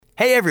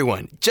Hey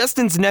everyone,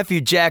 Justin's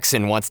nephew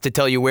Jackson wants to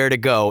tell you where to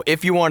go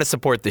if you want to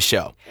support the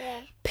show.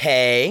 Yeah.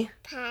 Pay,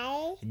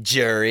 Pie,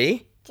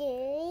 jury,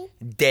 Jury,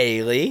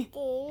 daily.com.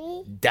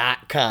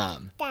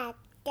 Dum.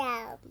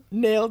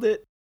 Nailed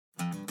it.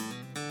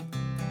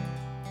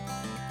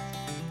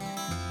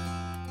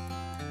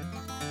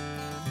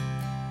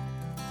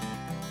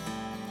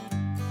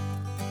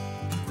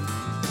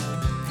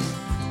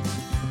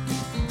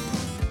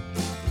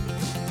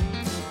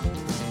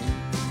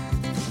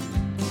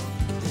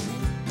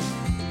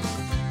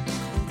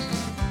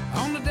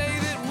 On the day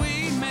that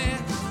we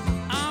met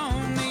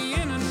on the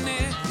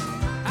internet,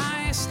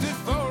 I asked her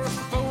for a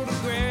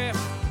photograph.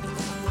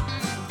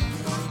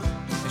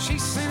 She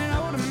sent it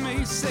over to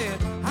me,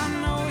 said, I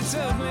know it's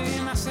ugly.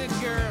 And I said,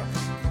 girl,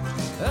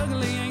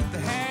 ugly ain't the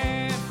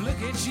half.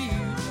 Look at you.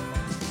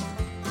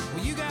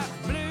 Well, you got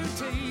blue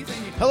teeth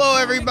and you... Hello,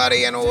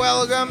 everybody, and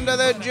welcome to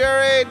the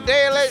Jury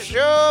Daily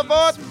Show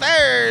for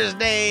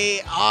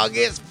Thursday,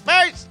 August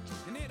 1st,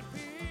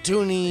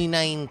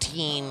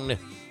 2019.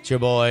 It's your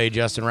boy,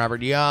 Justin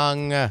Robert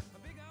Young.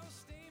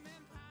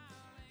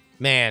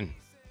 Man,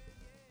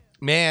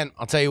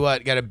 I'll tell you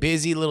what, got a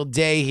busy little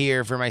day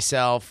here for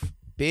myself.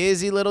 I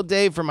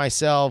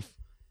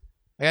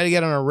got to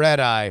get on a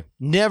red eye.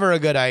 Never a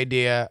good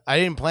idea. I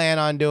didn't plan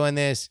on doing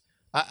this.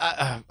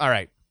 All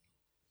right.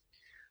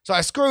 So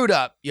I screwed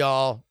up,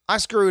 y'all. I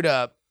screwed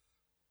up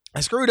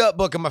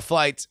booking my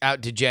flights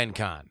out to Gen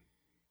Con.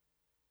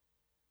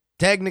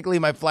 Technically,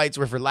 my flights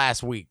were for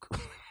last week,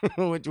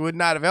 which would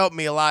not have helped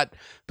me a lot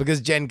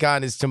because Gen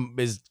Con is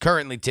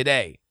currently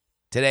today,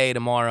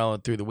 tomorrow,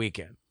 through the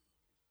weekend.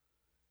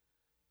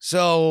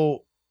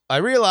 So I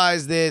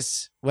realized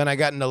this when I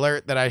got an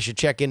alert that I should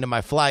check into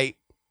my flight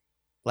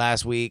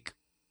last week.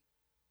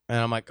 And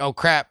I'm like, oh,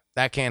 crap,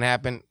 that can't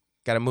happen.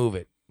 Got to move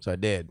it. So I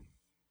did.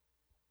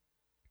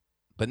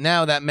 But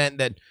now that meant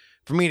that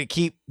for me to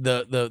keep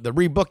the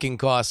rebooking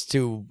costs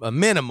to a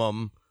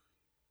minimum,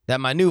 that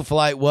my new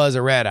flight was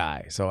a red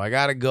eye. So I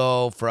got to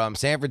go from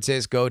San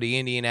Francisco to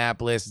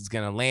Indianapolis. It's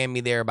going to land me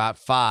there about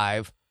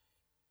 5.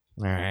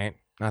 All right.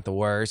 Not the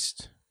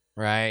worst,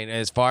 right?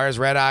 As far as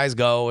red eyes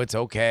go, it's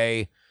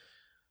okay.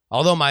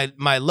 Although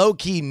my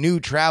low-key new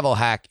travel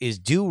hack is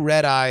do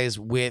red eyes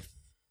with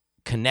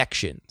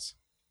connections.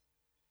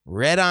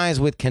 Red eyes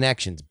with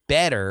connections.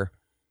 Better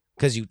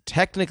because you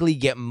technically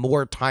get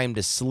more time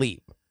to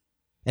sleep.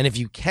 And if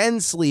you can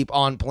sleep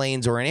on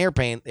planes or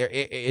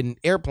in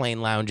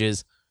airplane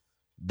lounges,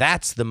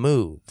 that's the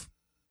move.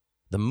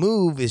 The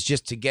move is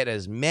just to get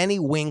as many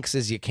winks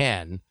as you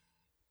can,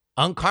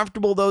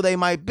 uncomfortable though they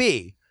might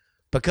be,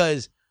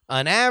 because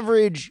an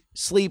average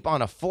sleep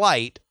on a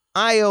flight,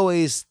 I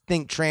always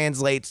think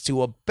translates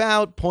to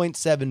about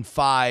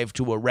 0.75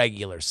 to a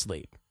regular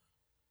sleep.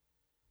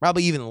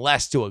 Probably even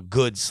less to a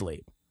good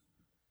sleep.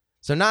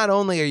 So not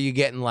only are you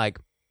getting like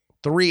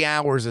 3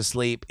 hours of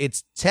sleep,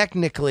 it's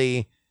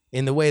technically,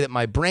 in the way that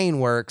my brain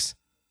works,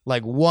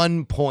 like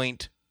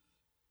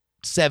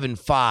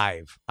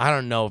 1.75. I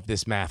don't know if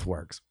this math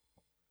works.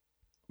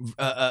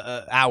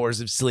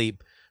 Hours of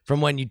sleep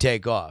from when you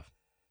take off.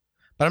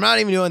 But I'm not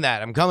even doing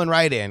that. I'm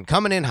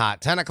coming in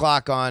hot. 10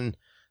 o'clock on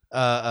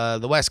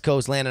the West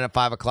Coast, landing at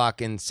 5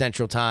 o'clock in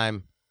Central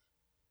Time.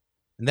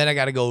 And then I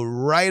got to go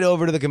right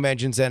over to the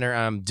convention center,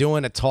 and I'm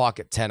doing a talk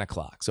at 10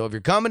 o'clock. So if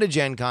you're coming to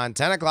Gen Con,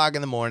 10 o'clock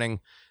in the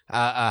morning,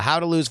 how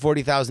to lose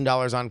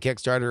 $40,000 on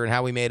Kickstarter and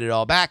how we made it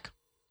all back.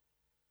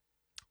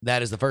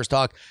 That is the first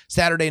talk.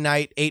 Saturday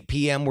night, 8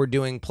 p.m., we're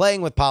doing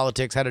Playing with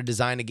Politics, how to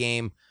design a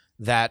game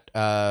that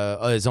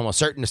is almost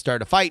certain to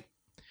start a fight.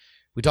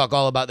 We talk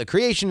all about the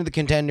creation of the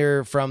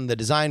contender from the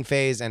design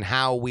phase and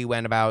how we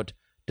went about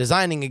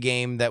designing a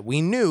game that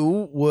we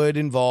knew would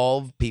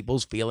involve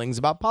people's feelings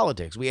about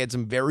politics. We had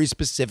some very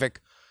specific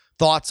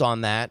thoughts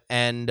on that.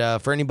 And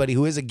for anybody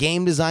who is a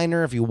game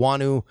designer, if you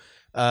want to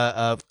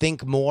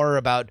think more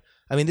about,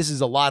 I mean, this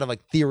is a lot of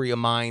like theory of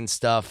mind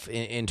stuff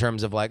in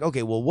terms of like,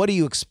 okay, well, what are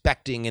you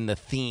expecting in the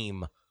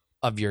theme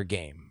of your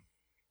game?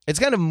 It's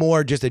kind of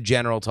more just a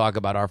general talk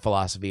about our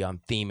philosophy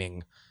on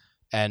theming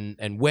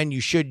and when you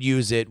should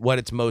use it, what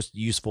it's most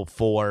useful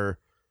for,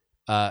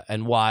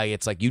 and why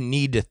it's like you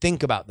need to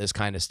think about this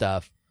kind of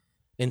stuff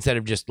instead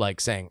of just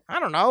like saying, I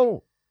don't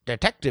know,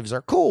 detectives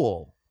are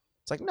cool.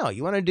 It's like, no,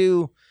 you want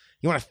to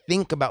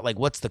think about like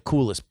what's the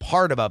coolest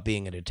part about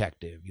being a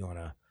detective. You want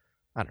to,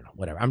 I don't know,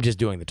 whatever. I'm just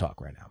doing the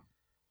talk right now.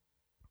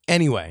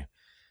 Anyway,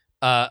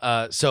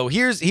 so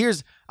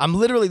here's I'm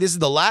literally, this is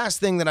the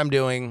last thing that I'm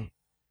doing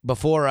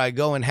before I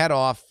go and head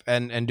off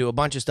and do a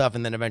bunch of stuff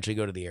and then eventually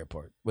go to the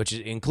airport, which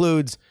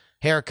includes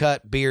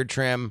haircut, beard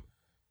trim,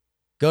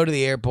 go to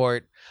the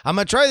airport. I'm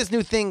going to try this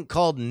new thing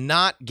called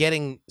not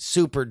getting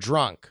super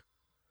drunk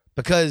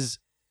because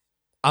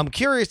I'm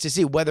curious to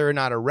see whether or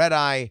not a red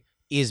eye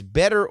is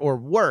better or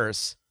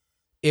worse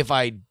if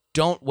I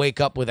don't wake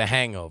up with a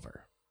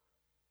hangover.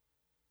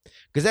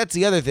 Because that's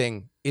the other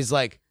thing is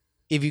like,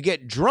 if you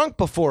get drunk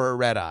before a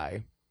red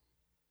eye,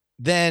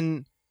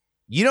 then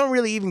you don't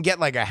really even get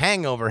like a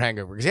hangover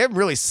because you haven't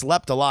really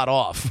slept a lot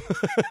off.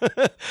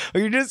 Or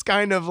you're just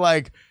kind of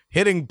like,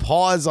 hitting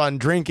pause on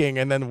drinking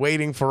and then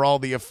waiting for all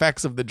the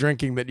effects of the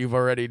drinking that you've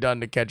already done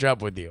to catch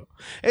up with you.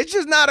 It's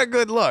just not a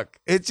good look.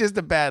 It's just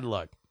a bad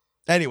look.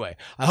 Anyway,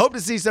 I hope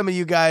to see some of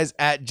you guys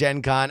at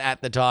Gen Con,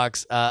 at the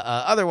talks.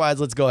 Otherwise,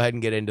 let's go ahead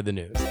and get into the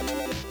news.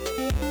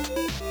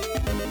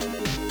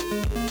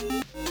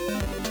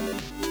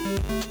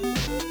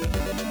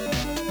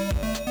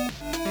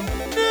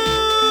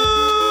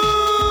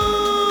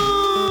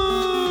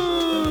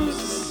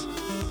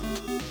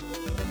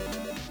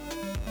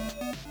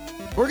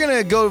 We're going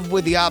to go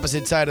with the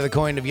opposite side of the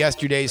coin of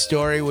yesterday's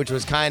story, which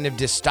was kind of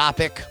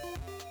dystopic.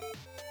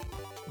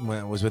 When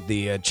it was with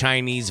the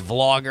Chinese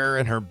vlogger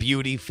and her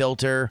beauty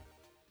filter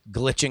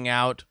glitching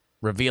out,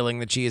 revealing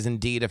that she is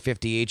indeed a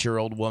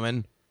 58-year-old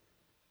woman.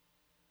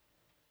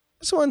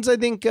 This one's, I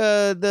think,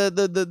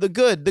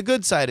 the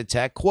good side of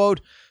tech. Quote,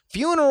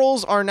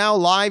 funerals are now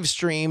live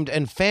streamed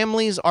and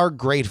families are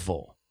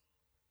grateful.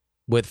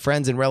 With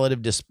friends and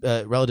relatives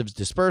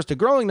dispersed, a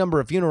growing number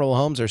of funeral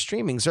homes are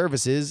streaming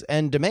services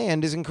and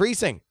demand is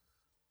increasing.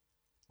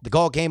 The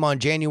call came on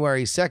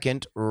January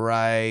 2nd,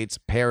 writes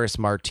Paris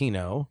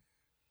Martino.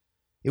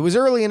 It was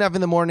early enough in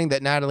the morning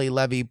that Natalie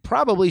Levy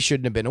probably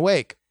shouldn't have been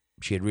awake.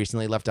 She had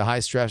recently left a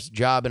high-stress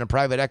job in a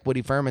private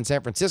equity firm in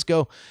San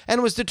Francisco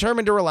and was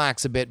determined to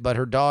relax a bit, but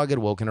her dog had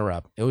woken her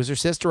up. It was her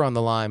sister on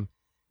the line.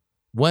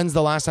 When's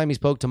the last time you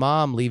spoke to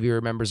Mom? Levy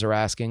remembers her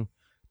asking.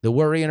 The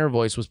worry in her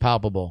voice was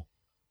palpable.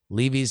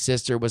 Levy's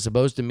sister was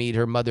supposed to meet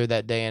her mother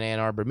that day in Ann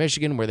Arbor,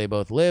 Michigan, where they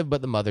both live,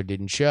 but the mother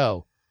didn't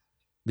show.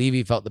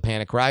 Levy felt the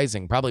panic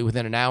rising. Probably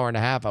within an hour and a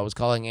half, I was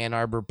calling Ann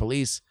Arbor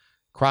police,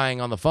 crying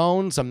on the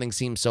phone. Something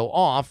seemed so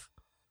off.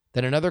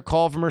 Then another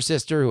call from her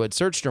sister, who had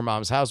searched her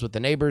mom's house with the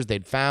neighbors.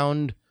 They'd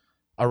found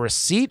a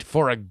receipt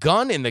for a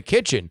gun in the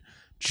kitchen.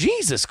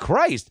 Jesus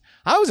Christ.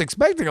 I was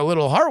expecting a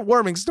little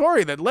heartwarming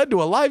story that led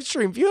to a live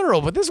stream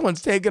funeral, but this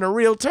one's taken a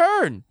real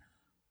turn.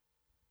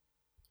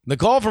 The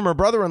call from her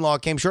brother-in-law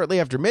came shortly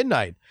after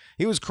midnight.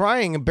 He was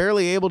crying and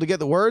barely able to get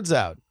the words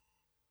out.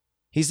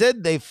 He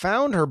said they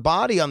found her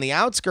body on the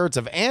outskirts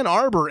of Ann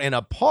Arbor in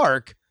a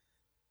park.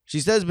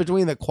 She says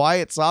between the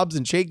quiet sobs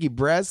and shaky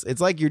breaths,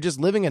 it's like you're just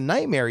living a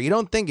nightmare. You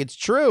don't think it's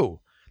true.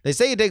 They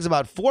say it takes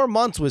about 4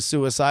 months with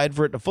suicide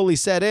for it to fully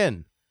set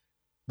in.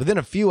 Within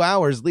a few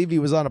hours, Levy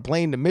was on a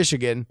plane to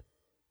Michigan,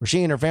 where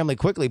she and her family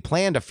quickly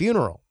planned a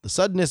funeral. The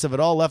suddenness of it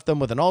all left them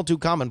with an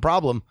all-too-common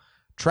problem,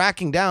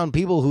 tracking down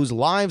people whose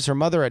lives her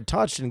mother had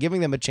touched and giving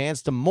them a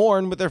chance to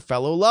mourn with their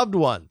fellow loved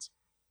ones.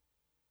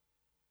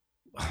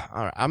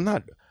 All right, I'm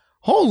not...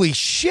 Holy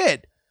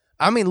shit!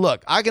 I mean,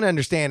 look, I can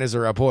understand as a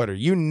reporter,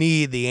 you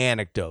need the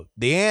anecdote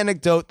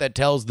that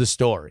tells the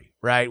story,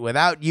 right?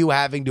 Without you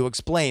having to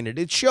explain it.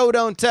 It's show,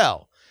 don't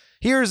tell.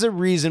 Here's a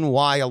reason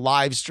why a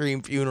live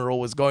stream funeral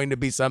was going to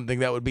be something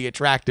that would be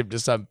attractive to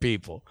some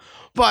people.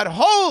 But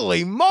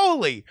holy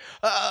moly,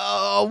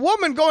 a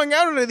woman going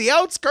out into the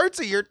outskirts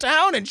of your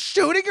town and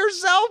shooting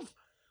herself?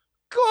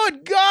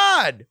 Good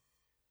God.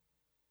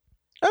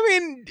 I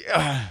mean,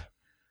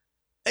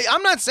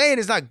 I'm not saying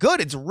it's not good.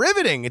 It's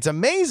riveting. It's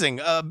amazing.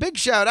 A big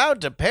shout out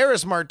to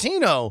Paris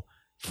Martino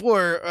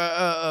for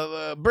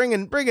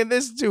bringing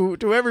this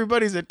to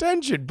everybody's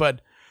attention.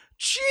 But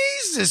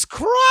Jesus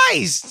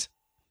Christ.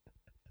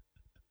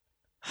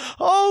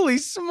 Holy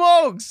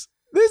smokes.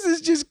 This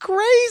is just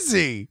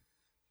crazy.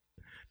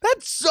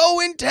 That's so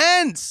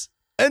intense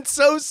and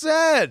so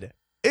sad.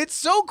 It's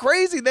so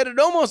crazy that it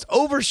almost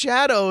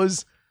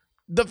overshadows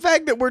the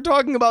fact that we're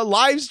talking about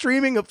live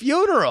streaming a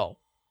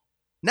funeral.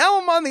 Now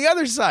I'm on the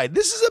other side.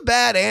 This is a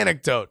bad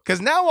anecdote because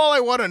now all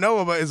I want to know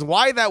about is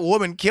why that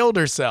woman killed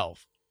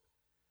herself.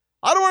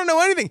 I don't want to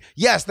know anything.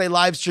 Yes, they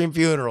live stream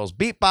funerals.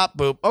 Beep, bop,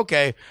 boop.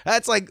 Okay,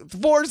 that's like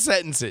 4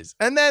 sentences.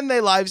 And then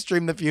they live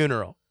stream the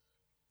funeral.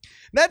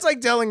 That's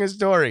like telling a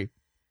story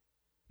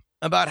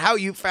about how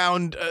you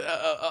found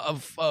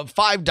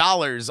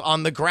 $5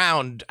 on the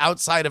ground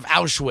outside of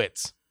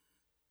Auschwitz.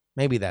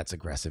 Maybe that's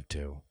aggressive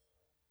too.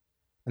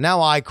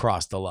 Now I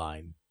crossed the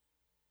line.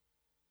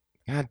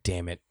 God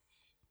damn it.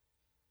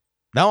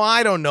 Now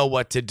I don't know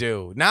what to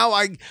do.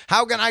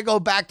 How can I go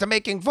back to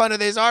making fun of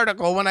this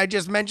article when I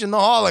just mentioned the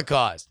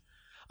Holocaust?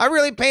 I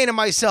really painted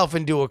myself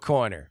into a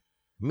corner.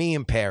 Me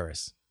in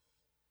Paris.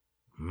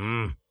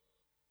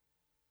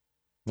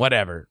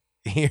 Whatever.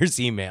 Here's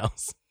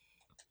emails.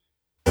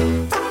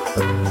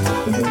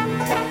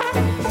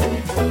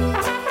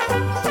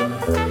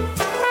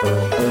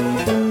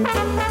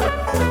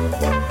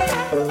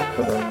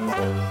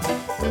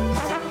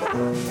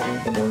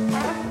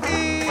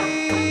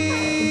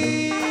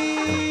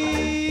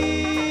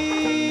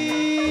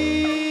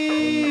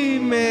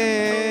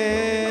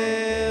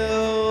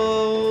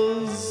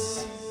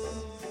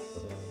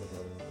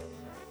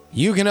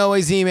 You can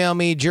always email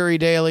me,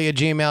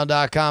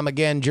 jurydaily@gmail.com.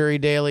 Again,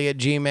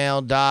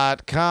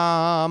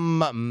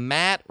 jurydaily@gmail.com.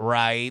 Matt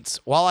writes,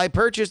 while I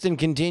purchased and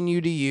continue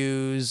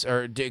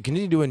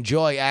to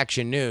enjoy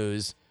Action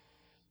News,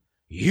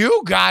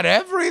 you got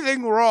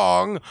everything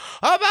wrong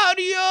about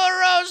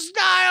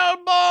Euro-style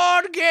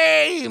board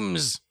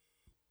games.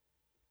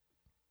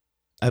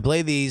 I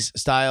play these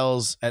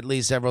styles at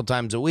least several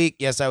times a week.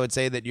 Yes, I would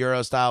say that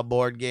Euro-style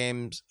board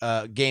games,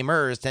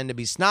 gamers tend to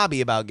be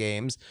snobby about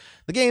games.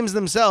 The games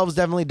themselves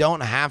definitely don't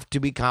have to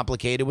be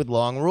complicated with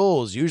long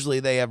rules. Usually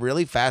they have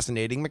really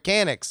fascinating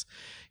mechanics.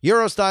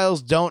 Euro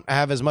styles don't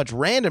have as much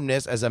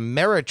randomness as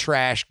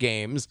Ameritrash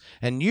games,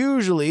 and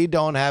usually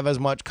don't have as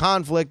much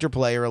conflict or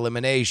player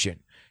elimination.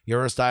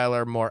 Euro style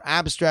are more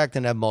abstract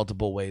and have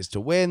multiple ways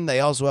to win. They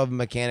also have a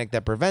mechanic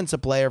that prevents a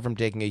player from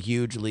taking a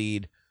huge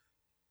lead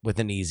with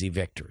an easy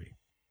victory.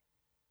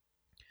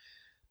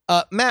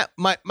 Matt,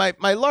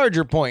 my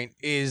larger point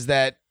is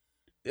that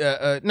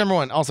number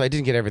one, also I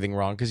didn't get everything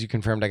wrong because you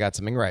confirmed I got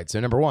something right. So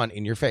number one,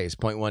 in your face,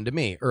 point one to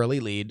me, early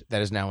lead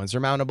that is now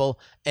insurmountable,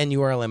 and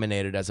you are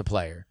eliminated as a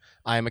player.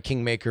 I am a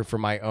kingmaker for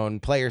my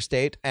own player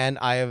state, and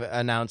I have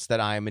announced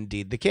that I am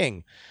indeed the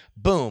king.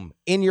 Boom,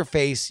 in your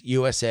face,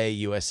 USA,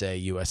 USA,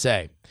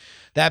 USA.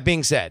 That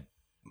being said,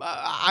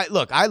 I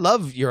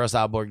love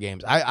Euro-style board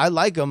games. I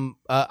like them.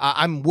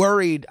 I'm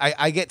worried.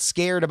 I get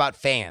scared about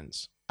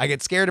fans. I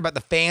get scared about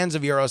the fans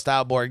of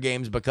Euro-style board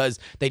games because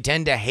they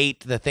tend to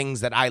hate the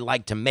things that I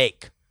like to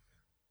make.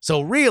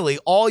 So really,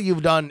 all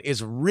you've done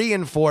is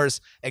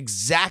reinforce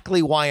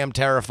exactly why I'm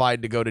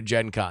terrified to go to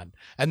Gen Con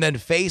and then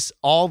face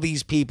all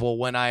these people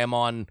when I am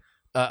on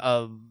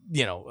a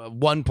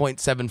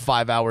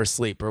 1.75 hours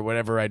sleep or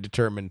whatever I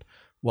determined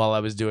while I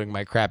was doing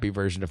my crappy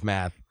version of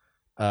math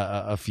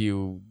a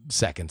few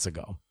seconds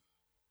ago.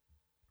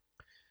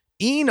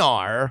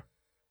 Enar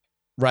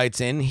writes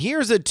in,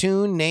 here's a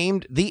tune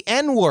named the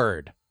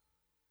N-word,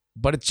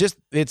 but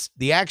it's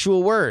the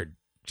actual word,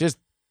 just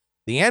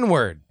the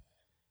N-word.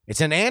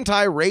 It's an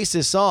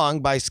anti-racist song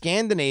by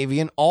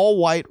Scandinavian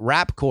all-white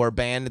rapcore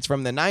band. It's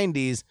from the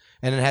 90s,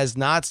 and it has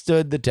not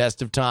stood the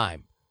test of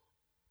time.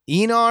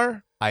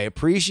 Enar, I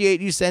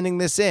appreciate you sending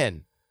this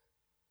in,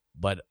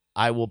 but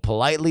I will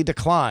politely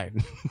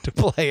decline to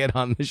play it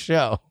on the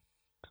show.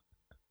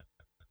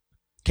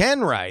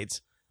 Ken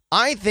writes,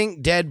 I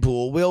think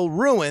Deadpool will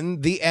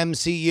ruin the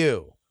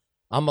MCU.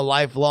 I'm a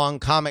lifelong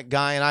comic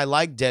guy, and I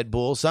like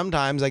Deadpool.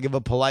 Sometimes I give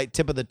a polite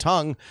tip of the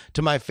tongue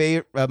to my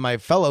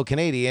fellow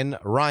Canadian,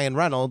 Ryan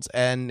Reynolds,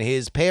 and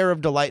his pair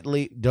of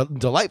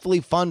delightfully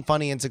fun,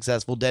 funny, and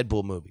successful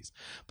Deadpool movies.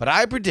 But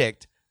I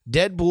predict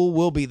Deadpool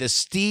will be the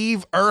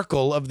Steve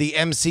Urkel of the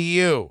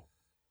MCU.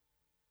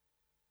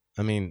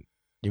 I mean,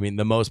 you mean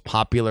the most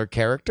popular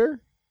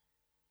character?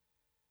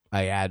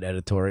 I add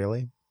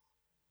editorially.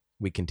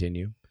 We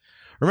continue.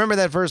 Remember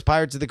that first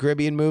Pirates of the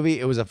Caribbean movie?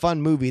 It was a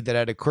fun movie that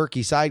had a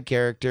quirky side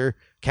character,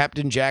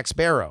 Captain Jack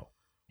Sparrow.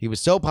 He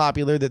was so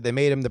popular that they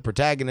made him the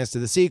protagonist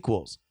of the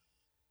sequels.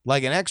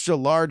 Like an extra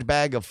large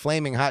bag of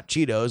flaming hot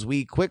Cheetos,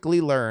 we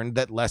quickly learned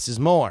that less is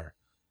more.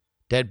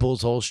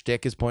 Deadpool's whole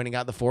shtick is pointing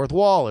out the fourth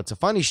wall. It's a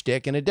funny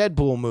shtick in a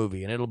Deadpool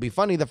movie, and it'll be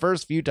funny the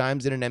first few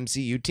times in an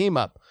MCU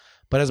team-up.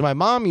 But as my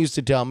mom used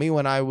to tell me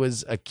when I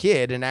was a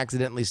kid and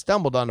accidentally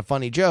stumbled on a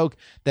funny joke,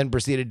 then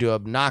proceeded to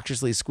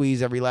obnoxiously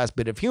squeeze every last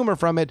bit of humor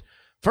from it,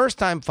 first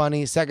time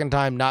funny, second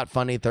time not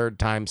funny, third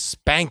time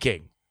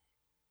spanking.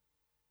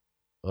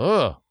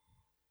 Ugh.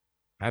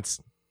 That's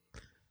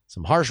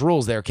some harsh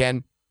rules there,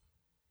 Ken.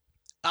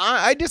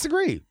 I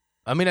disagree.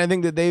 I mean, I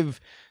think that they've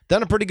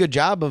done a pretty good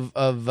job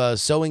of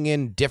sewing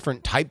in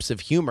different types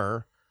of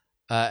humor,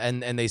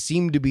 and they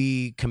seem to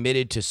be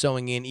committed to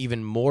sewing in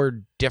even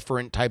more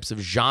different types of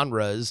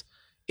genres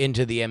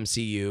into the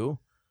MCU.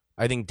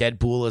 I think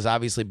Deadpool has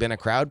obviously been a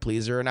crowd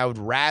pleaser, and I would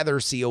rather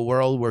see a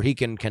world where he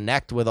can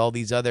connect with all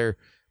these other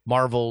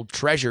Marvel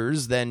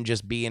treasures than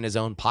just be in his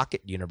own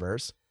pocket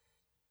universe.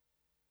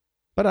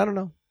 But I don't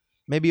know.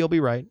 Maybe he'll be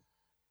right.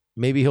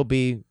 Maybe he'll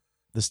be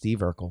the Steve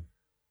Urkel.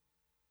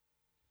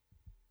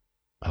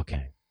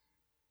 Okay.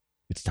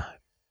 It's time.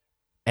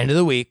 End of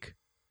the week.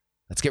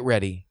 Let's get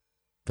ready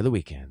for the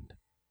weekend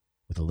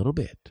with a little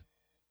bit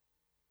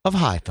of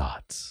high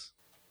thoughts.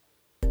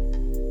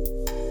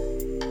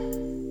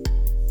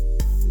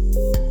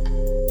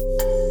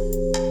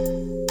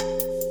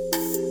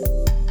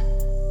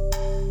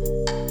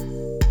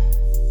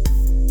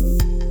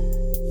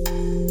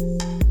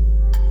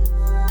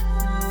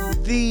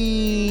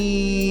 These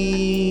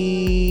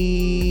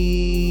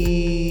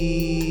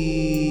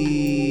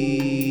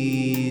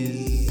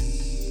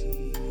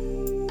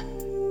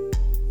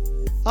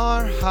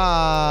are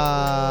high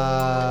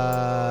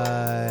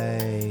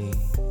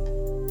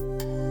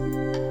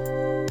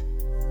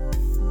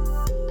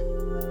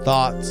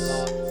thoughts.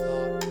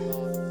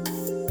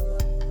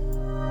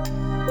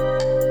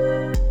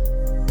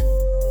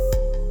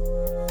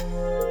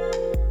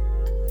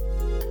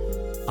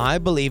 I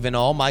believe in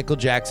all Michael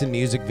Jackson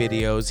music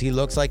videos, he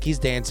looks like he's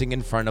dancing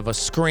in front of a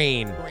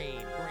screen.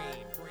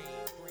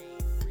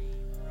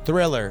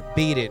 Thriller,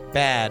 Beat It,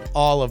 Bad,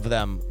 all of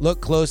them. Look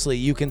closely,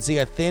 you can see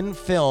a thin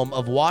film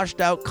of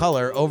washed out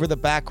color over the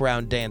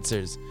background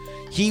dancers.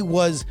 He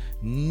was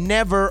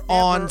never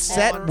on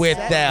set with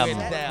them.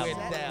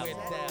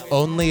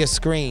 Only a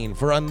screen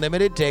for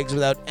unlimited takes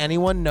without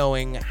anyone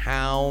knowing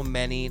how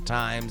many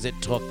times it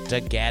took to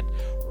get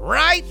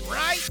right.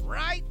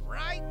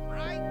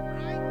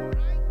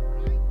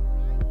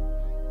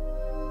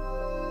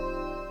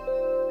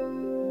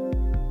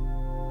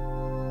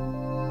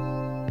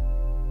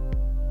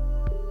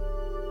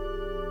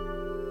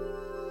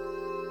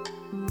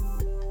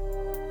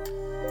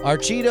 Are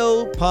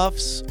Cheeto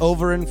Puffs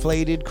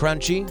overinflated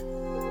crunchy?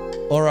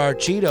 Or are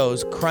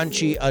Cheetos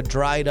crunchy a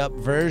dried up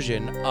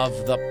version of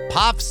the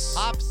Puffs?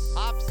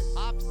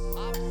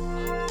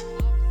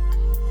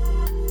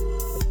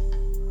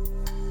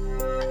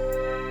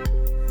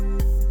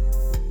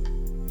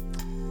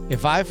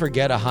 If I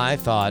forget a high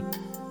thought,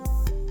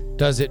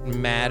 does it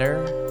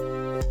matter?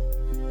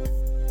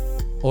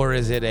 Or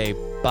is it a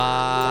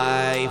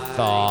by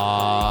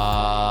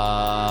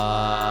thought?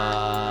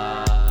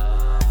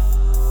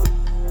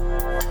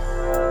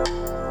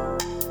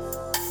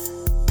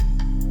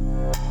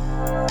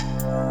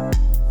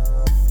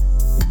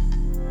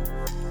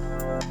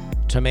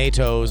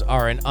 Tomatoes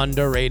are an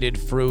underrated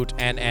fruit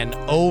and an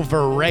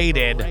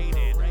overrated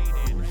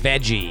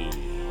veggie.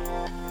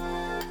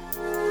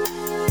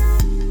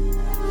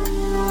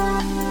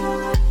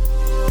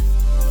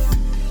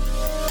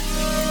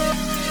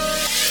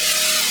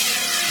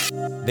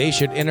 They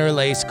should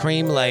interlace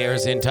cream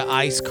layers into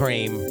ice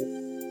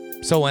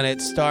cream, so when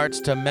it starts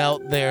to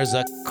melt, there's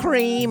a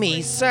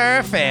creamy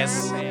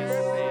surface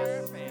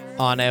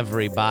on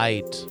every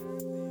bite.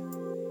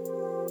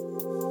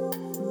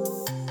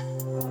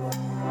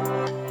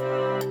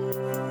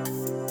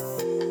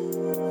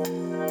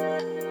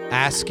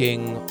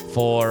 Asking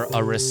for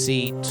a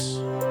receipt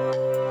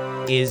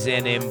is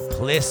an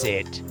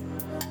implicit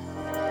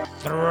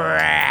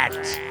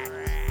threat.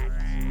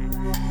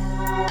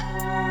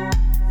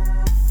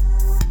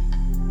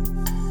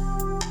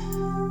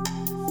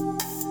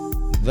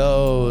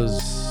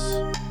 Those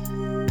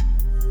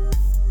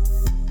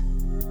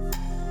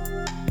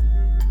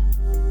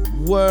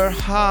were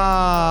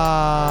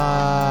high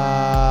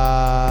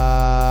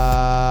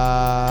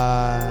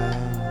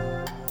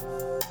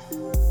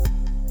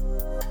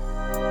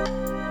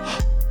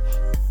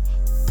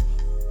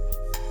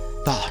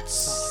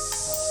thoughts.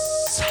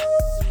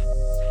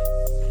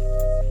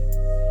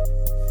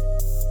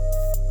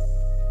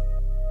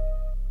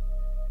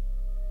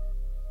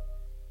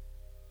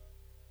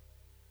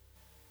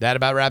 That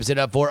about wraps it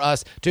up for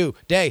us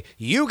today.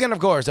 You can, of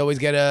course, always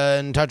get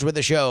in touch with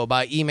the show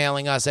by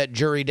emailing us at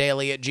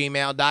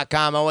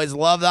jurydaily@gmail.com. Always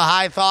love the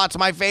high thoughts,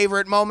 my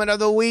favorite moment of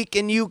the week,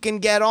 and you can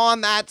get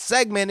on that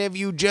segment if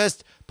you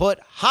just put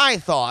high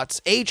thoughts,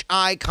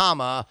 H-I,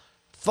 comma,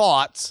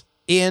 thoughts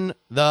in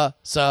the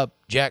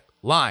subject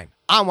line.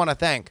 I want to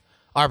thank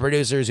our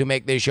producers who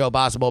make this show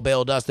possible: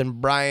 Bill,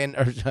 Dustin,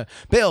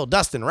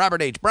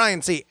 Robert H.,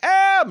 Brian C.,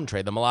 M.,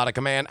 Trey the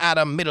Melodica Man,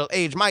 Adam, Middle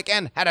Age Mike,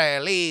 and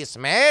Heather Lee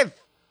Smith.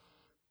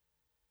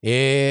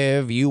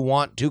 If you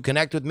want to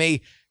connect with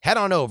me, head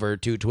on over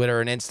to Twitter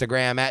and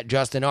Instagram at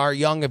Justin R.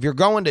 Young. If you're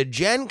going to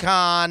Gen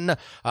Con,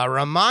 a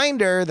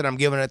reminder that I'm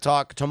giving a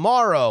talk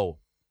tomorrow.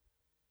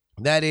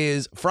 That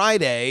is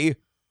Friday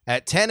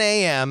at 10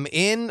 a.m.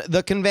 in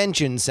the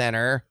Convention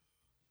Center.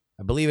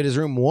 I believe it is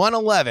room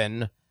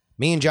 111.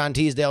 Me and John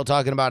Teasdale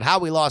talking about how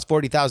we lost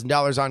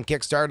 $40,000 on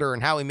Kickstarter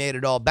and how we made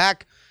it all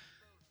back.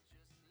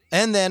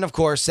 And then, of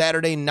course,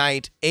 Saturday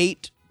night,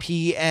 8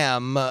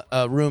 p.m.,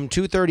 room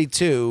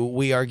 232,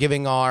 we are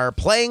giving our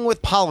Playing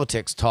with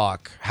Politics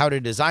talk, how to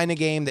design a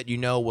game that you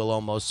know will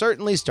almost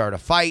certainly start a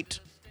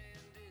fight.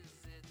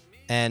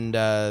 And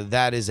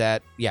that is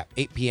at,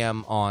 8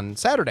 p.m. on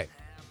Saturday.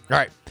 All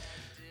right.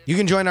 You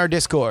can join our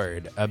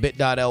Discord,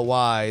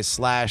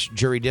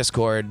 bit.ly/jury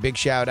discord. Big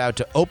shout out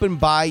to Open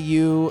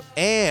Bayou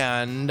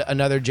and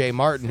another Jay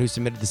Martin who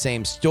submitted the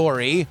same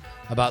story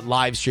about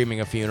live streaming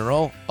a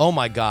funeral. Oh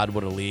my God,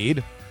 what a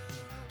lead.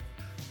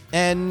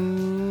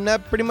 And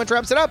that pretty much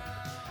wraps it up.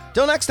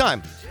 Till next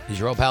time, he's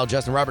your old pal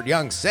Justin Robert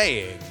Young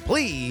saying,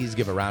 please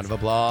give a round of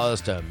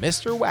applause to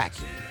Mr.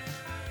 Wacky.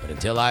 But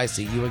until I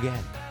see you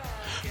again,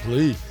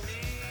 please,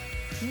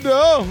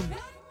 no.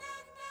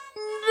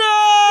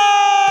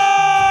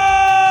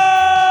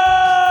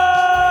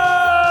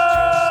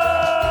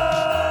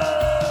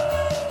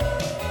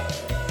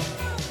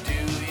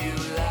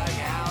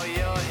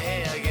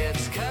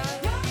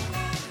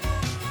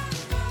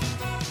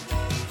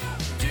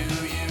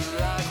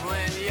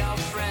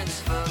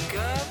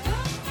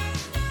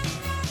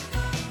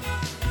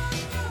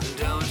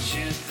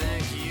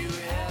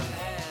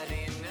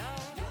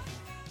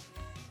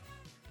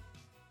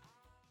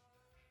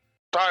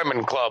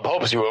 Diamond Club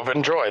hopes you have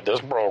enjoyed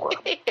this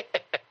program.